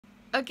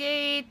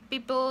Okay,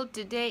 people,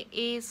 today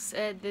is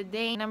the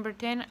day number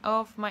 10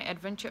 of my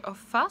adventure of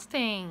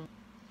fasting.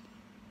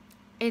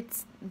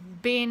 It's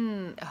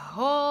been a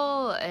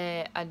whole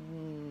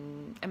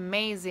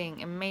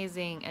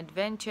amazing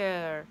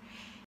adventure.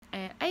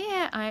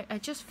 I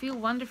just feel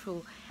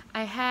wonderful.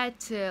 I had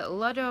a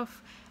lot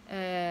of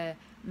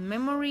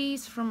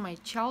memories from my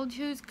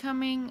childhood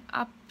coming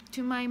up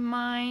to my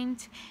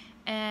mind,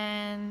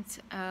 and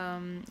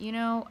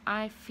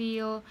I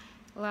feel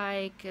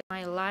like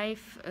my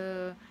life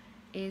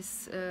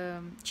is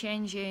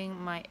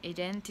changing, my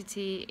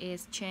identity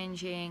is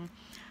changing.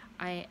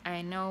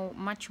 I know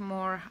much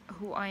more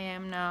who I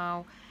am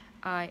now.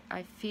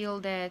 I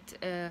feel that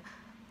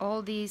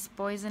all these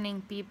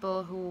poisoning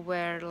people who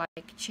were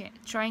like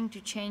trying to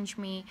change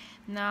me,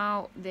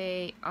 now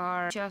they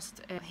are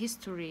just a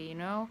history,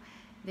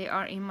 they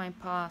are in my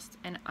past,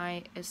 and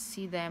I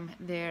see them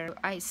there.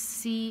 I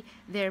see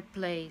their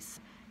place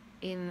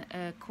in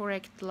a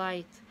correct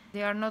light.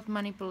 They are not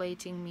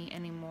manipulating me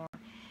anymore,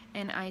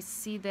 and I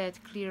see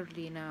that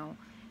clearly now.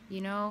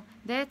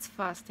 That's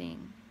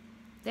fasting.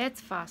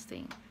 That's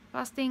fasting.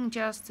 Fasting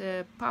just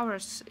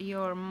powers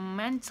your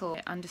mental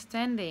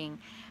understanding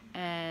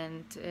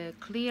and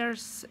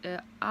clears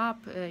up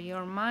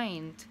your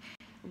mind,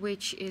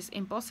 which is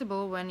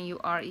impossible when you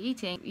are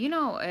eating.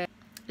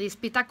 These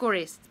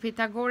Pythagoreans,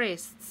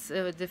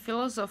 the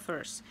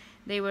philosophers,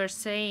 they were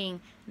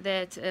saying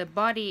that a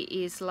body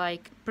is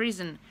like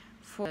prison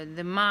for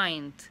the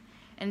mind,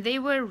 and they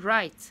were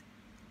right.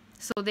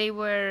 So they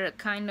were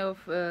kind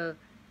of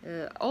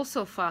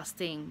also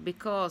fasting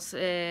because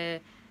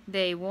they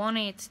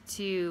wanted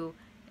to.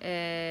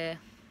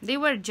 They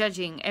were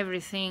judging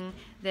everything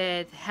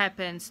that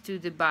happens to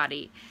the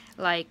body,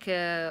 like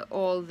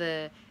all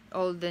the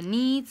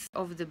needs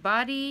of the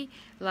body,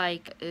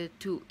 like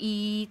to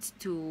eat,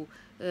 to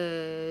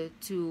go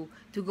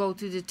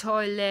to the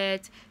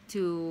toilet,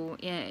 to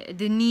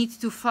the need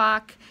to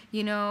fuck,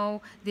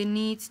 the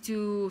need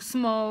to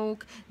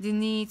smoke, the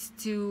need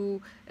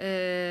to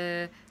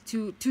any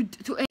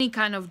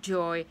kind of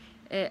joy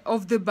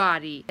of the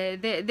body.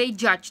 They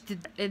judged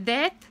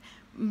that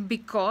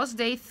because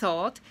they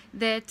thought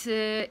that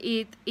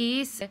it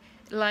is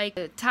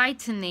like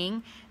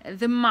tightening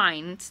the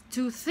mind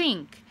to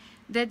think.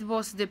 That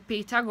was the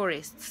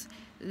Pythagoreans.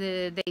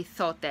 They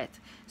thought that.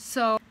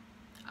 So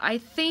I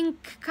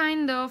think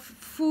kind of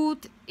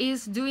food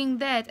is doing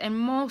that, and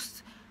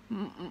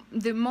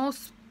the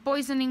most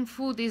poisoning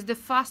food is the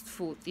fast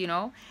food.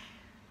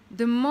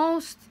 The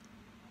most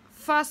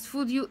fast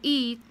food you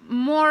eat,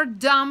 more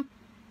dump,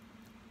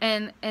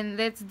 and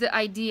that's the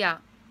idea.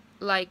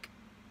 Like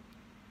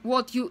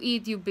what you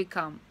eat, you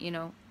become.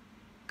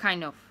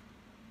 Kind of.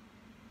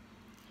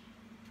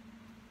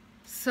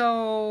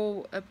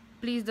 So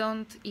please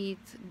don't eat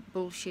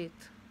bullshit,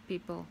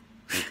 people.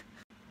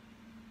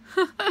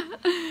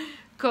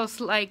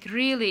 Cause like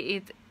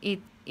really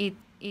It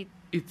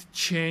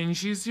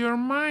changes your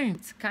mind.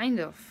 it's kind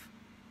of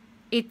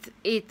it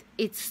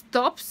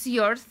stops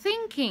your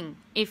thinking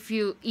if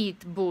you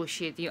eat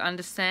bullshit, you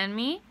understand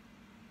me?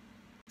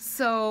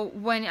 So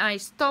when I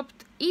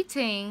stopped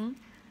eating,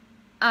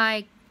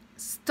 I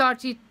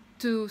started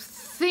to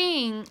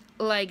think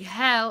like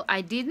hell. I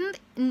didn't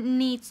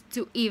need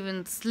to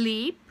even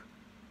sleep.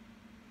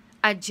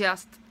 I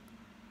just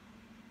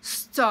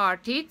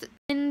started,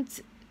 and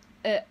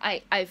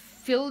I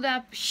filled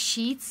up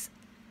sheets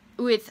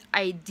with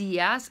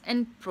ideas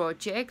and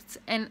projects,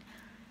 and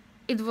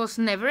it was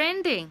never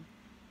ending.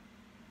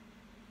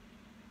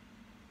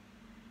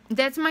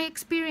 That's my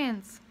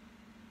experience.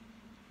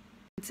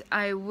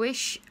 I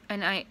wish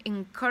and I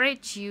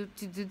encourage you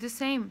to do the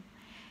same.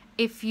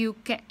 If you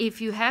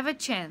have a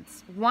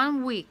chance,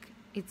 1 week,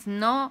 it's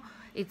not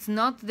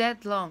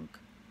that long.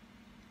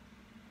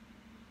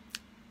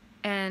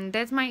 And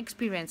that's my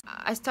experience.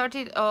 I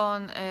started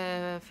on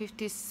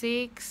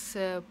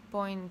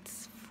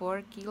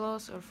 56.4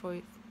 kilos or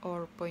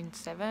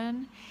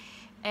 0.7,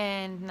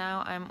 and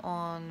now I'm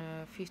on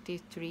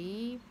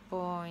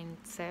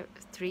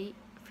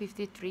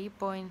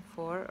 53.4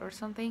 or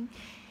something,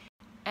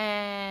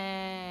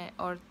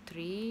 or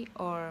 3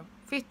 or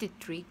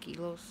 53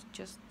 kilos,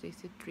 just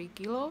 53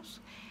 kilos,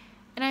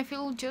 and I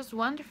feel just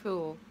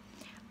wonderful.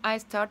 I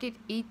started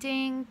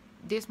eating.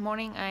 This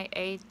morning I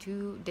ate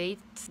 2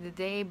 dates. The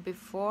day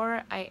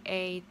before I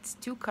ate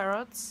 2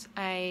 carrots.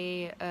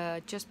 I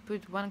just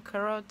put 1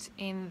 carrot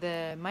in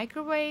the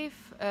microwave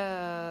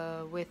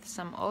with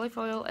some olive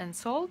oil and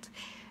salt.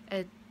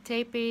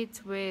 Tape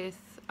it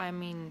with,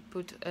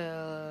 put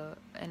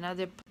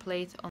another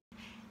plate on.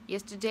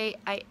 Yesterday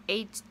I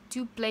ate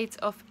 2 plates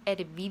of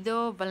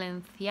hervido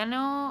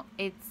valenciano.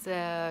 It's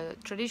a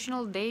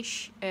traditional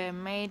dish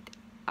made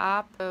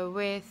up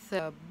with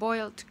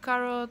boiled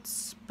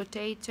carrots,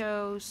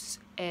 potatoes,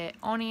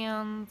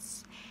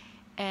 onions,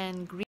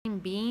 and green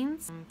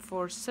beans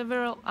for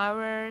several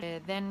hours.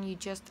 Then you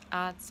just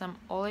add some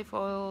olive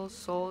oil,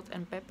 salt,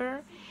 and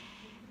pepper,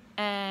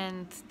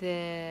 and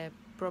the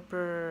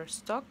proper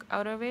stock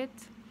out of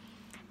it,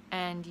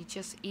 and you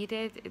just eat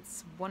it.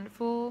 It's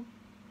wonderful.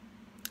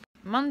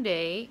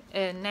 Monday,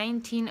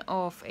 19th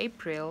of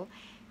April,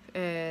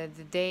 the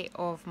day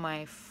of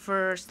my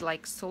first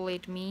like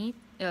solid meat,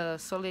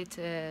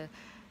 solid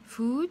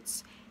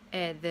foods,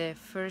 the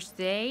first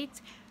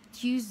date.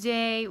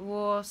 Tuesday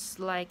was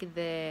like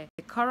the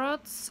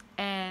carrots,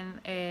 and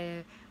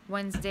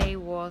Wednesday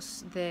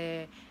was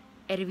the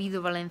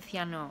hervido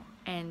valenciano,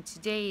 and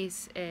today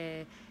is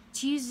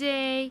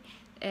Tuesday.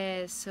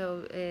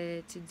 So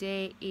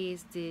today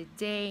is the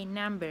day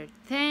number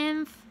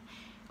 10th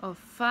of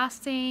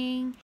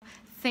fasting.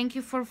 Thank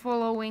you for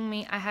following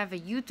me. I have a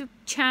YouTube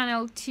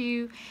channel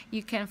too.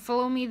 You can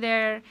follow me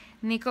there,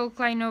 Nicole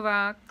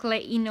Kleinova.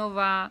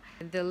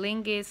 The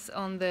link is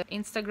on the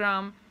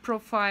Instagram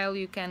profile.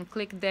 You can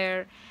click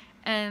there,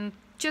 and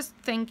just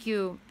thank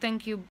you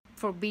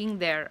for being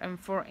there and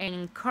for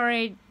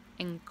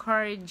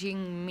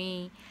encouraging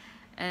me,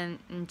 and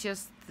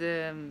just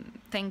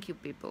thank you,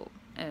 people.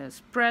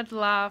 Spread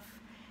love,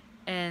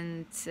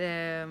 and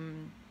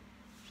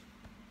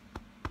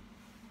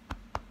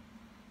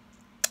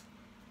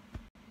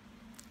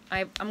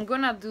I'm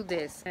gonna do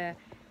this.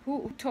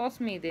 Who taught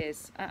me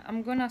this?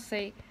 I'm gonna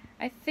say,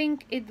 I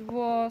think it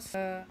was,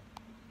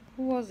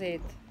 who was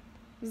it?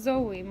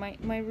 Zoe,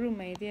 my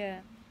roommate, yeah.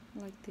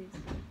 Like this.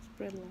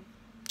 Spread love.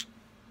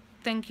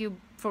 Thank you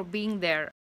for being there.